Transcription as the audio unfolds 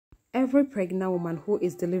Every pregnant woman who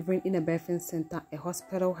is delivering in a birthing center, a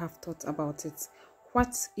hospital, have thought about it.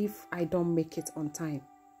 What if I don't make it on time?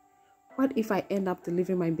 What if I end up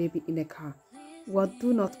delivering my baby in a car? Well,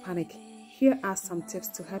 do not panic. Here are some tips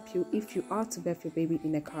to help you if you are to birth your baby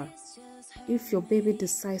in a car. If your baby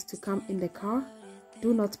decides to come in the car,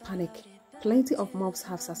 do not panic. Plenty of moms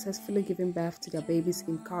have successfully given birth to their babies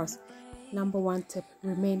in cars. Number 1 tip,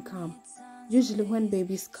 remain calm. Usually when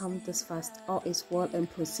babies come this fast, all is well and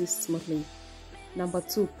proceeds smoothly. Number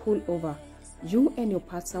 2, pull over. You and your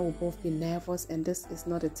partner will both be nervous, and this is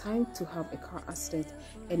not a time to have a car accident.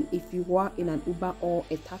 And if you are in an Uber or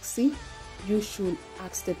a taxi, you should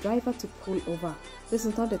ask the driver to pull over. This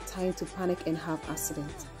is not the time to panic and have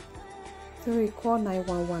accidents. 3, call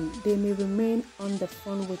 911. They may remain on the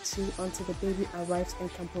phone with you until the baby arrives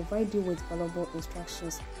and can provide you with valuable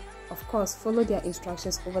instructions. Of course, follow their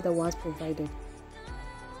instructions over the ones provided.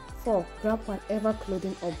 4, grab whatever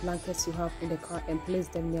clothing or blankets you have in the car and place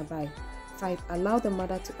them nearby. 5, allow the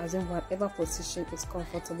mother to assume whatever position is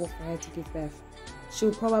comfortable for her to give birth. She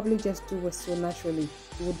will probably just do it so naturally.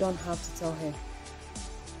 You don't have to tell her.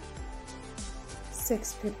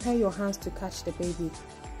 6, prepare your hands to catch the baby,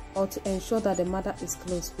 or to ensure that the mother is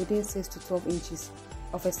close, within 6 to 12 inches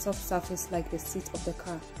of a soft surface like the seat of the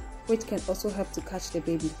car, which can also help to catch the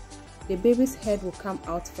baby. The baby's head will come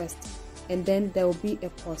out first, and then there will be a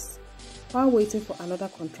pause. While waiting for another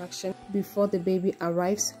contraction before the baby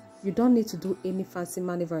arrives, you don't need to do any fancy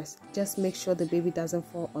maneuvers. Just make sure the baby doesn't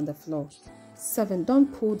fall on the floor. 7,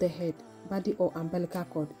 don't pull the head, body or umbilical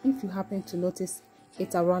cord. If you happen to notice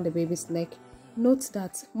it around the baby's neck, note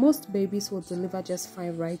that most babies will deliver just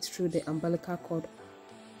fine right through the umbilical cord.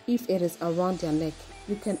 If it is around their neck,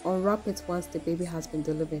 you can unwrap it once the baby has been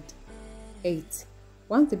delivered. 8,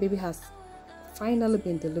 once the baby has finally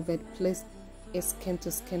been delivered, place it skin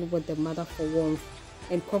to skin with the mother for warmth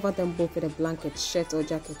and cover them both with a blanket, shirt or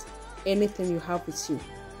jacket, anything you have with you.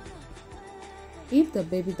 If the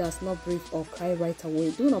baby does not breathe or cry right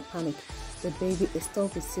away, do not panic. The baby is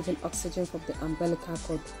still receiving oxygen from the umbilical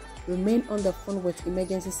cord. Remain on the phone with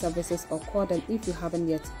emergency services or call them if you haven't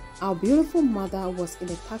yet. Our beautiful mother was in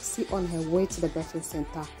a taxi on her way to the birthing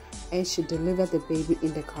center, and she delivered the baby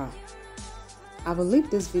in the car. I believe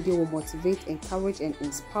this video will motivate, encourage and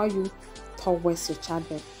inspire you towards your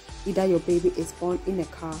childbirth. Either your baby is born in a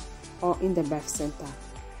car or in the birth center.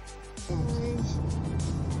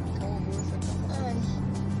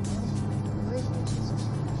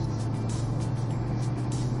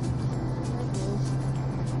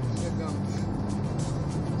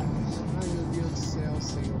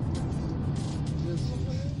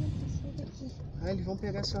 Eles vão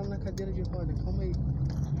pegar a senhora na cadeira de roda, calma aí.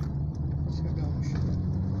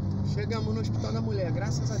 Chegamos no Hospital da Mulher,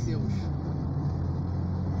 graças a Deus.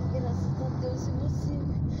 Graças a Deus e você.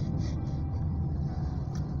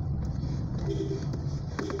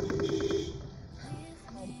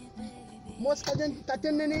 Moça, tá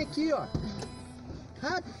tendo neném aqui, ó.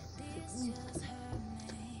 Rápido.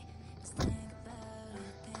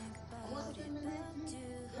 Moça, tem neném aqui.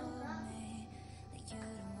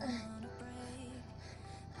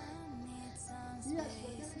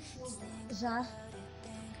 Já.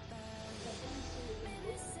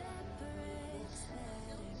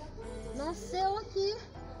 Nasceu aqui.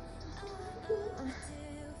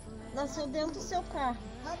 Nasceu dentro do seu carro.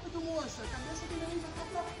 Rápido, moça. A cabeça do neném já tá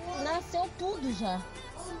pra fora. Nasceu tudo já.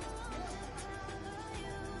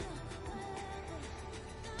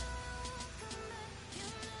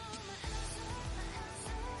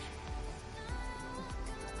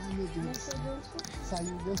 Ai, meu Deus.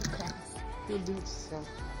 Saiu dentro do carro. Meu Deus do céu.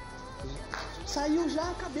 Saiu já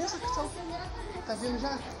a cabeça. Tá vendo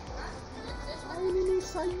já? Ai, o neném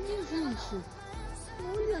saiu, gente.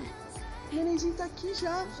 Olha. O nenenzinho tá aqui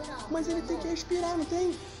já. Mas ele tem que respirar, não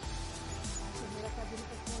tem?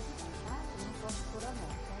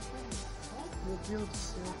 Meu Deus do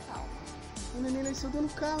céu. O neném nasceu dentro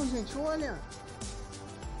do carro, gente. Olha.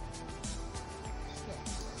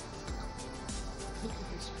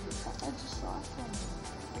 Tá de choque, amor.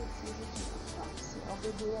 Precisa de choque. Ó, o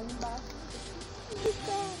bebê ali embaixo.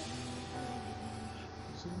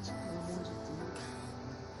 Gente, pelo amor de Deus.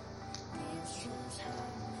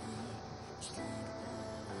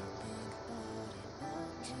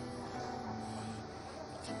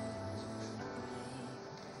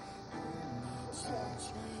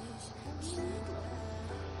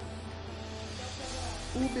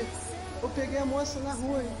 Uber, eu peguei a moça na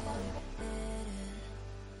rua, hein?